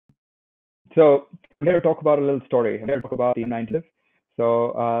So I'm here to talk about a little story. I'm here to talk about the 90s.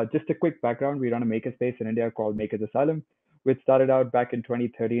 So just a quick background: we run a makerspace in India called Makers Asylum, which started out back in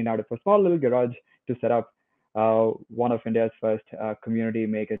 2013 out of a small little garage to set up one of India's first community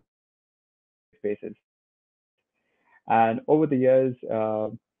maker spaces. And over the years,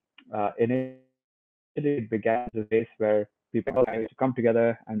 initially it began as a space where people used to come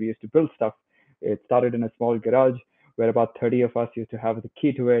together and we used to build stuff. It started in a small garage where about 30 of us used to have the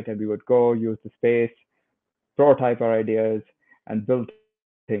key to it, and we would go use the space, prototype our ideas, and build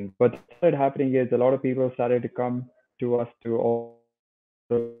things. But what started happening is a lot of people started to come to us to also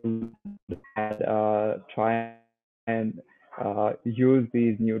and try and use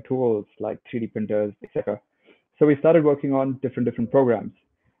these new tools like 3D printers, etc. So we started working on different programs,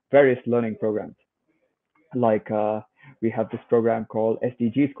 various learning programs. Like we have this program called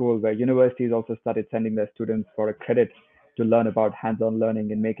SDG School, where universities also started sending their students for a credit to learn about hands-on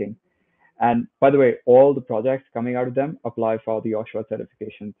learning and making. And by the way, all the projects coming out of them apply for the OSHA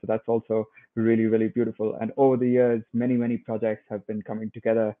certification. So that's also really beautiful. And over the years, many projects have been coming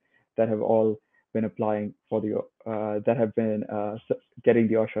together that have all been applying for the that have been getting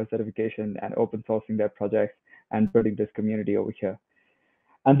the OSHA certification and open sourcing their projects and building this community over here.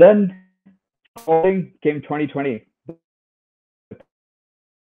 And then following came 2020,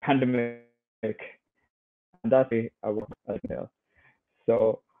 pandemic, and that's why I work as email.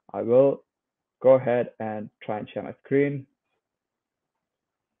 So I will go ahead and try and share my screen.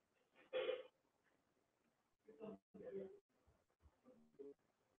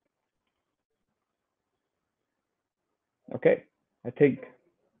 Okay, I think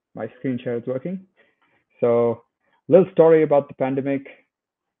my screen share is working. So, little story about the pandemic.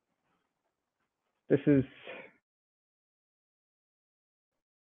 This is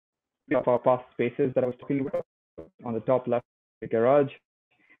of our past spaces that I was talking about. On the top left, the garage.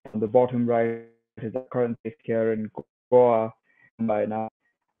 On the bottom right is our current space here in Goa. By now,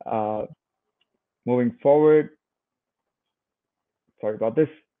 uh, moving forward. Sorry about this.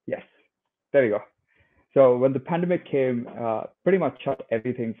 Yes, there you go. So when the pandemic came, pretty much shut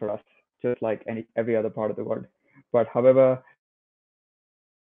everything for us, just like every other part of the world. But however,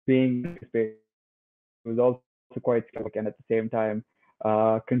 being in space was also quite scary, and at the same time,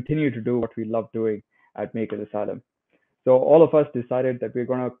 continue to do what we love doing at Makers Asylum. So all of us decided that we're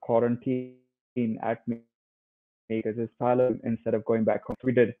going to quarantine at Makers Asylum instead of going back home. So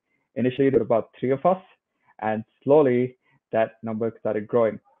we did. Initially, there were about three of us, and slowly that number started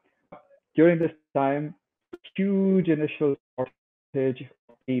growing. During this time, huge initial shortage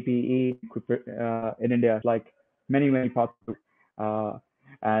of PPE in India, like many parts of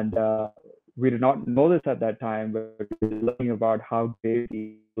and we did not know this at that time, but we were learning about how big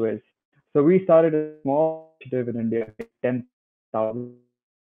the issue is. So we started a small initiative in India, 10,000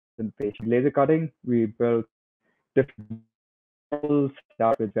 page laser cutting. We built different models,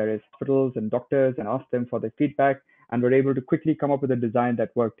 start with various hospitals and doctors and asked them for their feedback, and were able to quickly come up with a design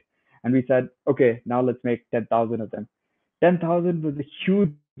that worked. And we said, okay, now let's make 10,000 of them. 10,000 was a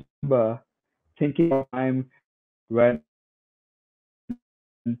huge number, thinking of time when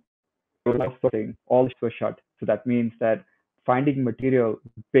all the were shut. So that means that finding material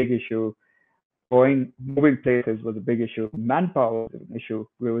was a big issue. Moving places was a big issue. Manpower was an issue.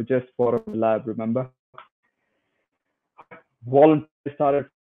 We were just four of the lab, remember? Volunteers started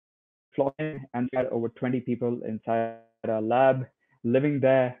flocking, and we had over 20 people inside our lab, living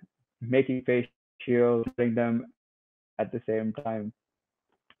there, making face shields, selling them at the same time.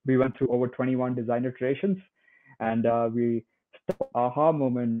 We went through over 21 design iterations, and we aha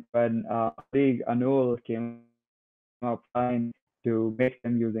moment when colleague Anul came up trying to make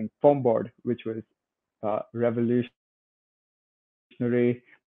them using foam board, which was revolutionary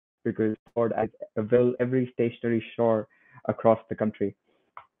because board is available every stationary store across the country.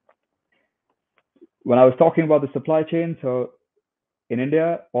 When I was talking about the supply chain, so in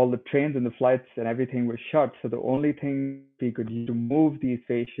India, all the trains and the flights and everything were shut. So the only thing we could use to move these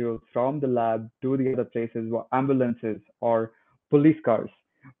face shields from the lab to the other places were ambulances or police cars.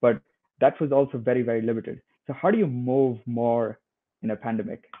 But that was also very limited. So how do you move more in a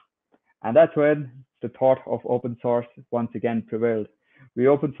pandemic? And that's when the thought of open source once again prevailed. We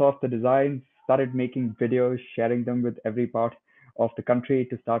open sourced the designs, started making videos, sharing them with every part of the country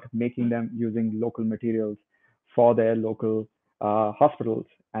to start making them using local materials for their local hospitals.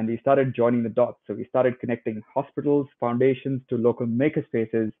 And we started joining the dots. So we started connecting hospitals, foundations to local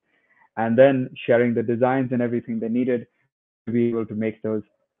makerspaces, and then sharing the designs and everything they needed to be able to make those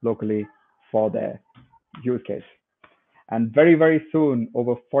locally for their use case. And very soon,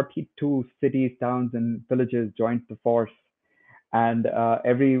 over 42 cities, towns, and villages joined the force. And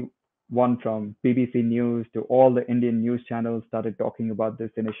every one from BBC News to all the Indian news channels started talking about this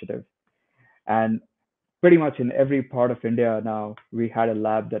initiative. And pretty much in every part of India now, we had a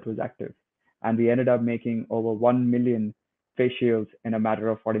lab that was active. And we ended up making over 1 million face shields in a matter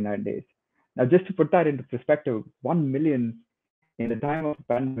of 49 days. Now, just to put that into perspective, 1 million in the time of the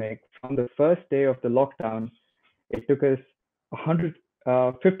pandemic, from the first day of the lockdown, it took us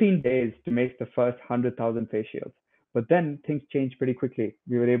 15 days to make the first 100,000 face shields. But then things changed pretty quickly.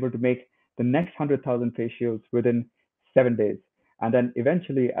 We were able to make the next 100,000 face shields within 7 days. And then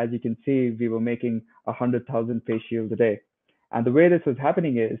eventually, as you can see, we were making 100,000 face shields a day. And the way this was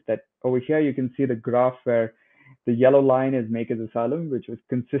happening is that over here, you can see the graph where the yellow line is Maker's Asylum, which was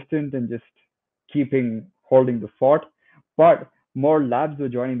consistent and just holding the fort. But more labs were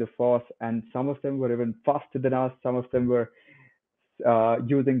joining the force, and some of them were even faster than us. Some of them were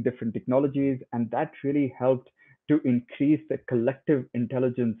using different technologies, and that really helped to increase the collective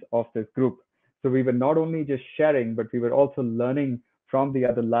intelligence of this group. So we were not only just sharing, but we were also learning from the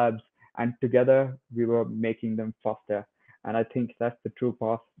other labs, and together we were making them faster. And I think that's the true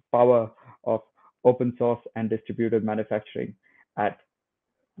power of open source and distributed manufacturing at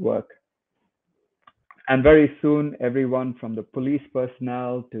work. And very soon, everyone from the police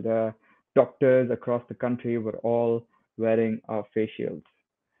personnel to the doctors across the country were all wearing our face shields.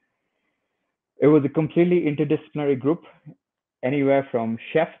 It was a completely interdisciplinary group, anywhere from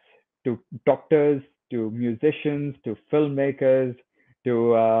chefs to doctors to musicians to filmmakers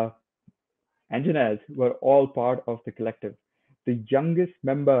to engineers were all part of the collective. The youngest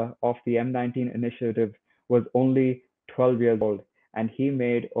member of the M19 initiative was only 12 years old, and he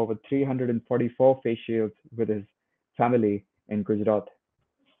made over 344 face shields with his family in Gujarat.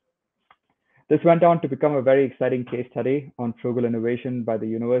 This went on to become a very exciting case study on frugal innovation by the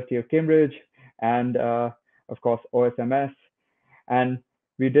University of Cambridge and, of course, OSMS. And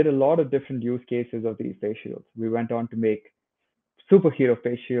we did a lot of different use cases of these face shields. We went on to make superhero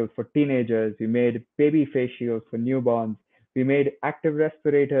face shields for teenagers. We made baby face shields for newborns. We made active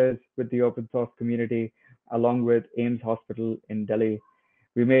respirators with the open source community, along with AIMS Hospital in Delhi.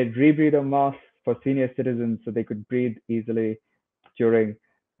 We made rebreather masks for senior citizens so they could breathe easily during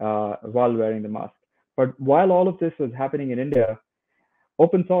while wearing the mask. But while all of this was happening in India,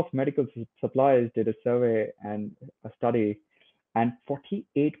 Open Source Medical Supplies did a survey and a study, and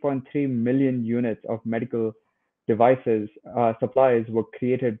 48.3 million units of medical devices, supplies were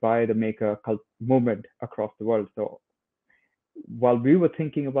created by the maker movement across the world. So while we were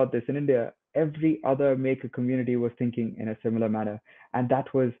thinking about this in India, every other maker community was thinking in a similar manner. And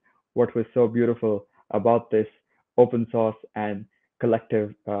that was what was so beautiful about this open source and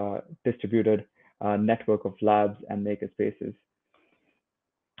collective distributed network of labs and maker spaces.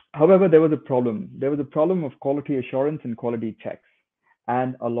 However, there was a problem. There was a problem of quality assurance and quality checks.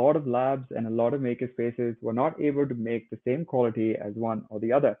 And a lot of labs and a lot of maker spaces were not able to make the same quality as one or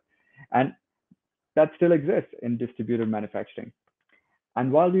the other. And that still exists in distributed manufacturing. And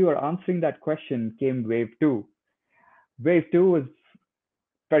while we were answering that question came wave two. Wave two was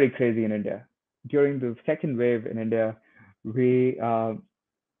very crazy in India. During the second wave in India, we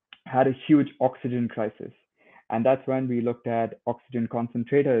had a huge oxygen crisis. And that's when we looked at oxygen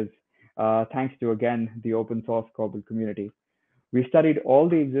concentrators, thanks to, again, the open source global community. We studied all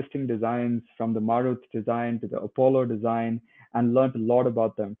the existing designs from the Maruth design to the Apollo design and learned a lot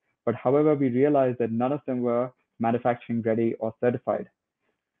about them. But however, we realized that none of them were manufacturing ready or certified.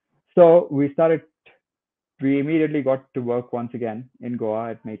 So we immediately got to work once again in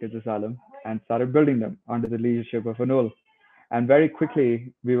Goa at Maker's Asylum and started building them under the leadership of Anul. And very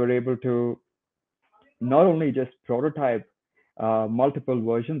quickly, we were able to not only just prototype multiple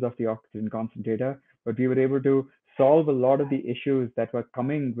versions of the oxygen concentrator, but we were able to solve a lot of the issues that were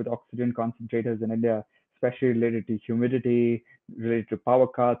coming with oxygen concentrators in India, especially related to humidity, related to power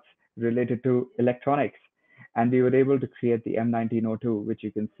cuts, related to electronics. And we were able to create the M1902, which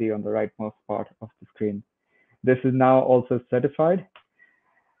you can see on the rightmost part of the screen. This is now also certified.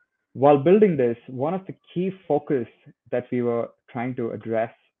 While building this, one of the key focus that we were trying to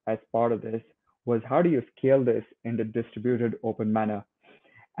address as part of this was how do you scale this in the distributed open manner?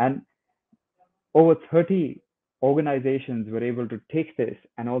 And over 30 organizations were able to take this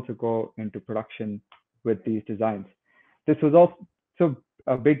and also go into production with these designs. This was also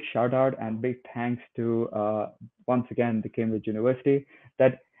a big shout out and big thanks to, once again, the Cambridge University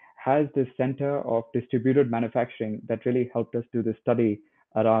that has this center of distributed manufacturing that really helped us do the study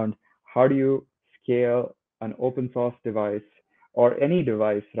around how do you scale an open source device or any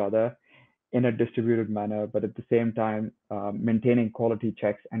device rather in a distributed manner, but at the same time maintaining quality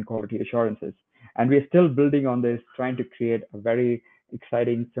checks and quality assurances. And we're still building on this, trying to create a very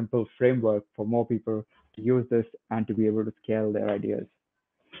exciting, simple framework for more people to use this and to be able to scale their ideas.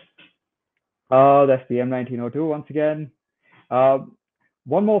 That's the M1902 once again. Uh,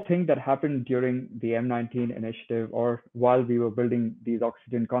 One more thing that happened during the M19 initiative or while we were building these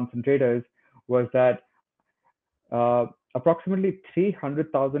oxygen concentrators was that uh, approximately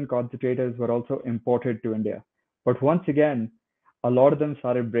 300,000 concentrators were also imported to India. But once again, a lot of them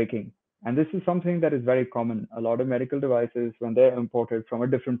started breaking. And this is something that is very common. A lot of medical devices, when they're imported from a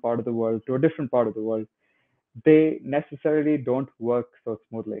different part of the world to a different part of the world, they necessarily don't work so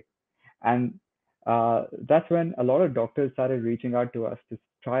smoothly. And that's when a lot of doctors started reaching out to us to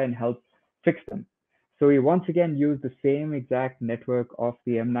try and help fix them. So we once again used the same exact network of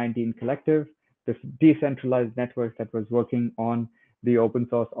the M19 collective, this decentralized network that was working on the open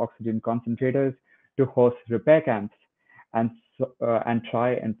source oxygen concentrators to host repair camps and, and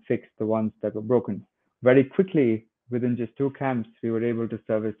try and fix the ones that were broken. Very quickly, within just 2 camps, we were able to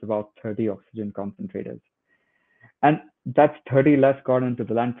service about 30 oxygen concentrators. And that's 30 less gone into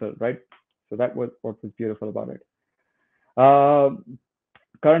the landfill, right? So that was what was beautiful about it. Um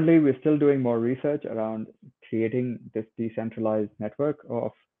Currently, we're still doing more research around creating this decentralized network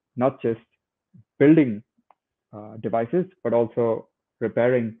of not just building devices, but also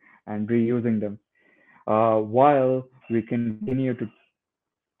repairing and reusing them, while we continue to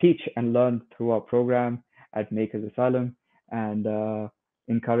teach and learn through our program at Makers Asylum and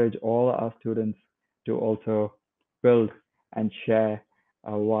encourage all our students to also build and share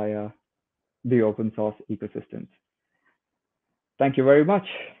via the open source ecosystems. Thank you very much.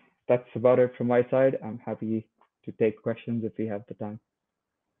 That's about it from my side. I'm happy to take questions if we have the time.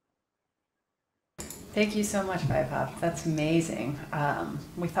 Thank you so much, Vaibhav. That's amazing.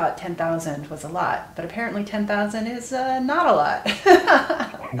 We thought 10,000 was a lot, but apparently 10,000 is not a lot.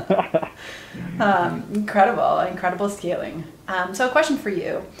 Incredible scaling. So a question for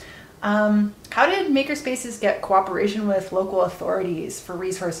you. How did Makerspaces get cooperation with local authorities for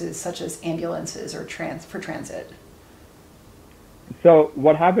resources such as ambulances or for transit? So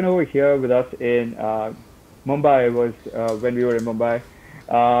what happened over here with us in Mumbai was when we were in Mumbai,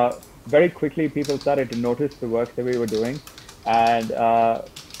 very quickly people started to notice the work that we were doing, and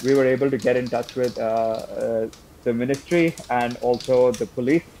we were able to get in touch with the ministry and also the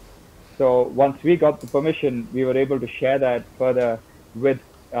police. So once we got the permission, we were able to share that further with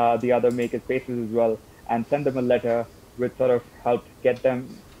the other maker spaces as well, and send them a letter which sort of helped get them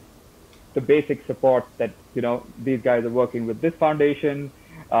the basic support that these guys are working with this foundation.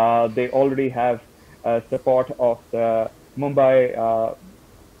 They already have support of the Mumbai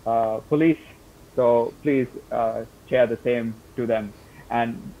police, so please share the same to them,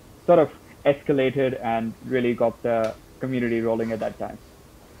 and sort of escalated and really got the community rolling at that time.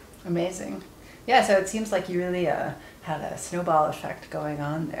 Amazing. Yeah, so it seems like you really had a snowball effect going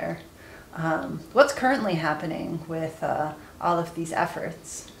on there. What's currently happening with all of these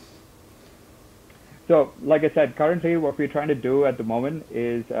efforts? So, like I said, currently what we're trying to do at the moment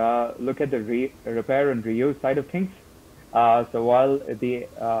is look at the repair and reuse side of things. So while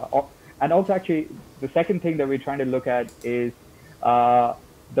and also actually the second thing that we're trying to look at is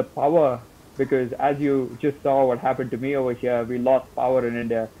the power, because as you just saw what happened to me over here, we lost power in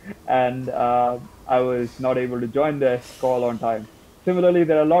India, and I was not able to join the call on time. Similarly,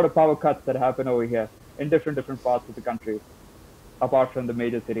 there are a lot of power cuts that happen over here in different parts of the country, apart from the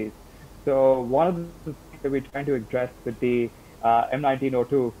major cities. So one of the things that we're trying to address with the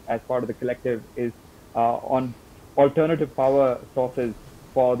M1902 as part of the collective is on alternative power sources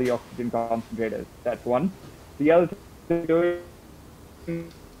for the oxygen concentrators. That's one. The other thing we're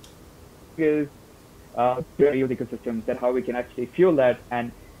doing is reuse ecosystems, that how we can actually fuel that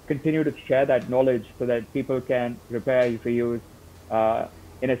and continue to share that knowledge so that people can repair, reuse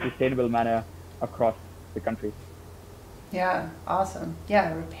in a sustainable manner across the country. Yeah, awesome.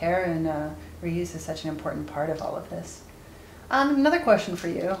 Yeah, repair and reuse is such an important part of all of this. Another question for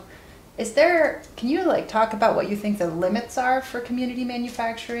you. Can you talk about what you think the limits are for community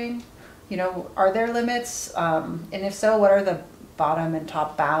manufacturing? Are there limits? And if so, what are the bottom and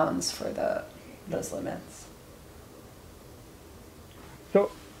top bounds for those limits?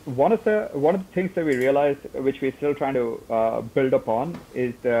 So one of the things that we realized, which we're still trying to build upon,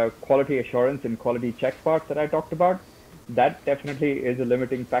 is the quality assurance and quality check parts that I talked about. That definitely is a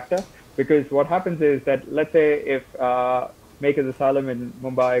limiting factor, because what happens is that, let's say if Makers Asylum in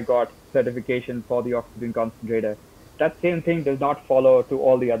Mumbai got certification for the oxygen concentrator, that same thing does not follow to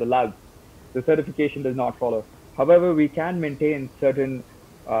all the other labs. The certification does not follow. However, we can maintain certain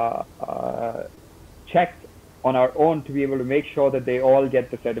checks on our own to be able to make sure that they all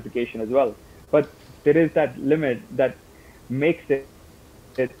get the certification as well. But there is that limit that makes it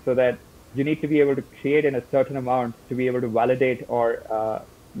it so that you need to be able to create in a certain amount to be able to validate or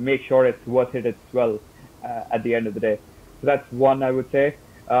make sure it's worth it as well at the end of the day. So that's one I would say.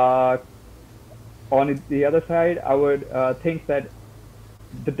 Uh, on the other side, I would think that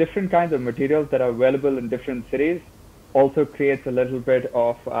the different kinds of materials that are available in different cities also creates a little bit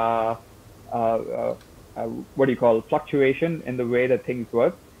of uh, uh, what do you call fluctuation in the way that things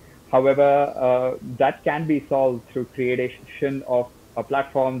work. However, that can be solved through creation of a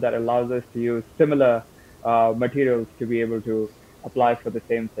platform that allows us to use similar materials to be able to apply for the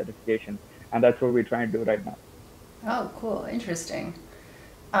same certification, and that's what we're trying to do right now. Oh, cool. Interesting.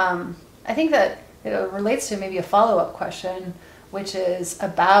 I think that it relates to maybe a follow-up question, which is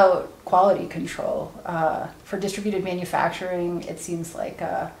about quality control. For distributed manufacturing, it seems like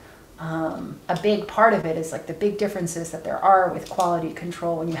a big part of it is like the big differences that there are with quality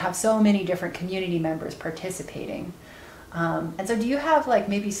control when you have so many different community members participating. And so do you have like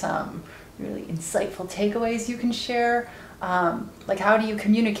maybe some really insightful takeaways you can share? Like how do you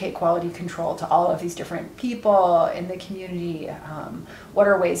communicate quality control to all of these different people in the community? What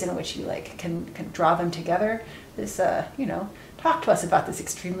are ways in which you like can draw them together? This, talk to us about this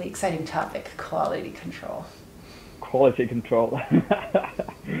extremely exciting topic, quality control. Quality control.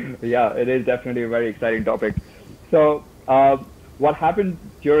 Yeah, it is definitely a very exciting topic. So, what happened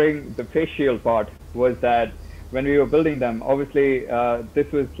during the face shield part was that when we were building them, obviously,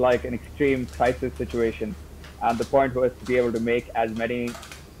 this was like an extreme crisis situation. And the point was to be able to make as many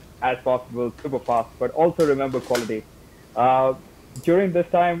as possible super fast, but also remember quality. Uh, During this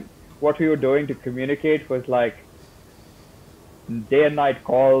time, what we were doing to communicate was like day and night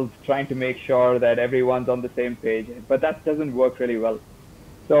calls, trying to make sure that everyone's on the same page, but that doesn't work really well.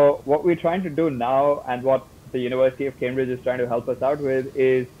 So what we're trying to do now, and what the University of Cambridge is trying to help us out with,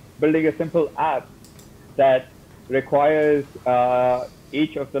 is building a simple app that requires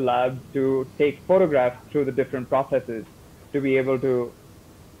each of the labs to take photographs through the different processes to be able to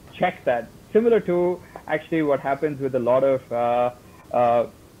check that. Similar to actually what happens with a lot of uh,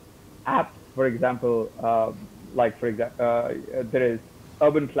 apps, for example, like for example, there is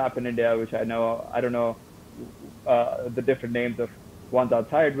Urban Clap in India, which I know, I don't know the different names of ones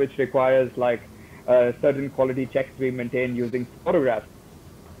outside, which requires like certain quality checks to be maintained using photograph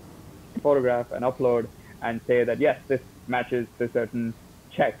and upload and say that yes, this matches the certain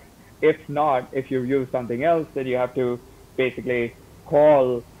check. If not, if you use something else, then you have to basically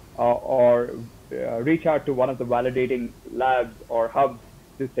call or reach out to one of the validating labs or hubs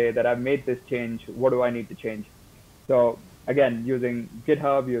to say that I've made this change. What do I need to change? So again, using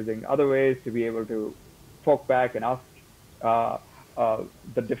GitHub, using other ways to be able to poke back and ask uh,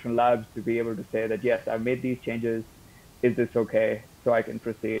 the different labs to be able to say that yes, I've made these changes. Is this okay? So I can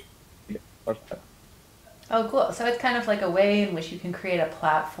proceed. Or Oh, cool. So it's kind of like a way in which you can create a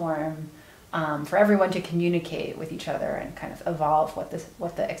platform for everyone to communicate with each other and kind of evolve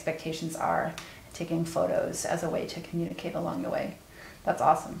what the expectations are, taking photos as a way to communicate along the way. That's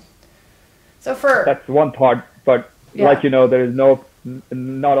awesome. So for that's one thought, but like yeah. you know, there is no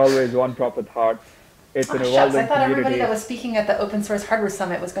not always one proper thought. It's an Oh, shucks, I evolving thought everybody that community. was speaking at the Open Source Hardware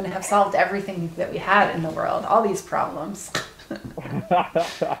Summit was going to have solved everything that we had in the world, all these problems.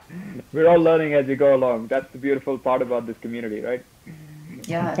 We're all learning as we go along. That's the beautiful part about this community, right?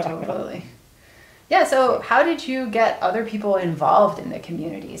 Yeah, totally. Yeah, so how did you get other people involved in the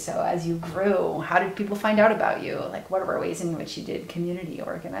community? So as you grew, how did people find out about you? Like, what were ways in which you did community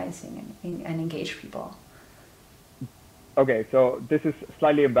organizing and engage people? Okay, so this is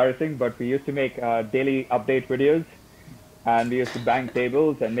slightly embarrassing, but we used to make daily update videos, and we used to bang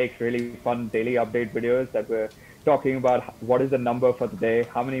tables and make really fun daily update videos that were talking about what is the number for today,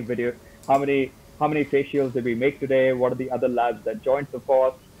 how many, how many facials did we make today, what are the other labs that joined the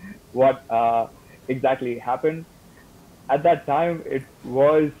force, what exactly happened. At that time, it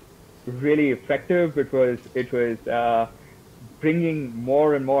was really effective. It was bringing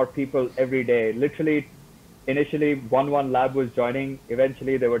more and more people every day. Literally, initially one lab was joining.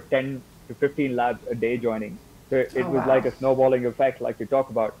 Eventually, there were 10 to 15 labs a day joining. So it Oh, was like wow. a snowballing effect, like you talk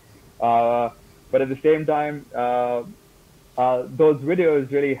about. Uh, but at the same time, those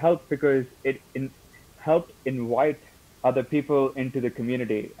videos really helped because helped invite other people into the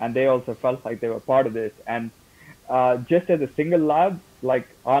community, and they also felt like they were part of this. And just as a single lab, like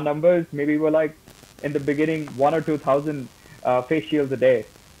our numbers maybe were like in the beginning 1 or 2 thousand face shields a day.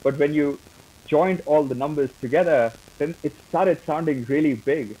 But when you joined all the numbers together, then it started sounding really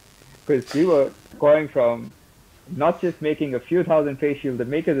big because we were going from not just making a few thousand face shields that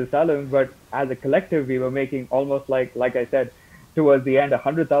make us asylum, but as a collective, we were making almost like I said, towards the end,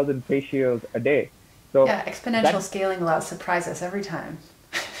 100,000 face shields a day. So Yeah, exponential that scaling allows surprise us every time.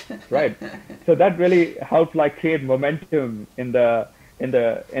 right? So that really helped like create momentum in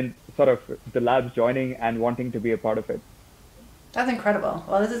sort of the labs joining and wanting to be a part of it. That's incredible.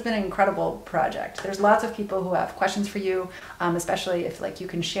 Well, this has been an incredible project. There's lots of people who have questions for you, especially if like you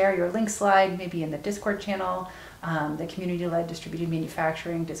can share your link slide, maybe in the Discord channel, the community-led distributed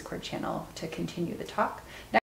manufacturing Discord channel to continue the talk.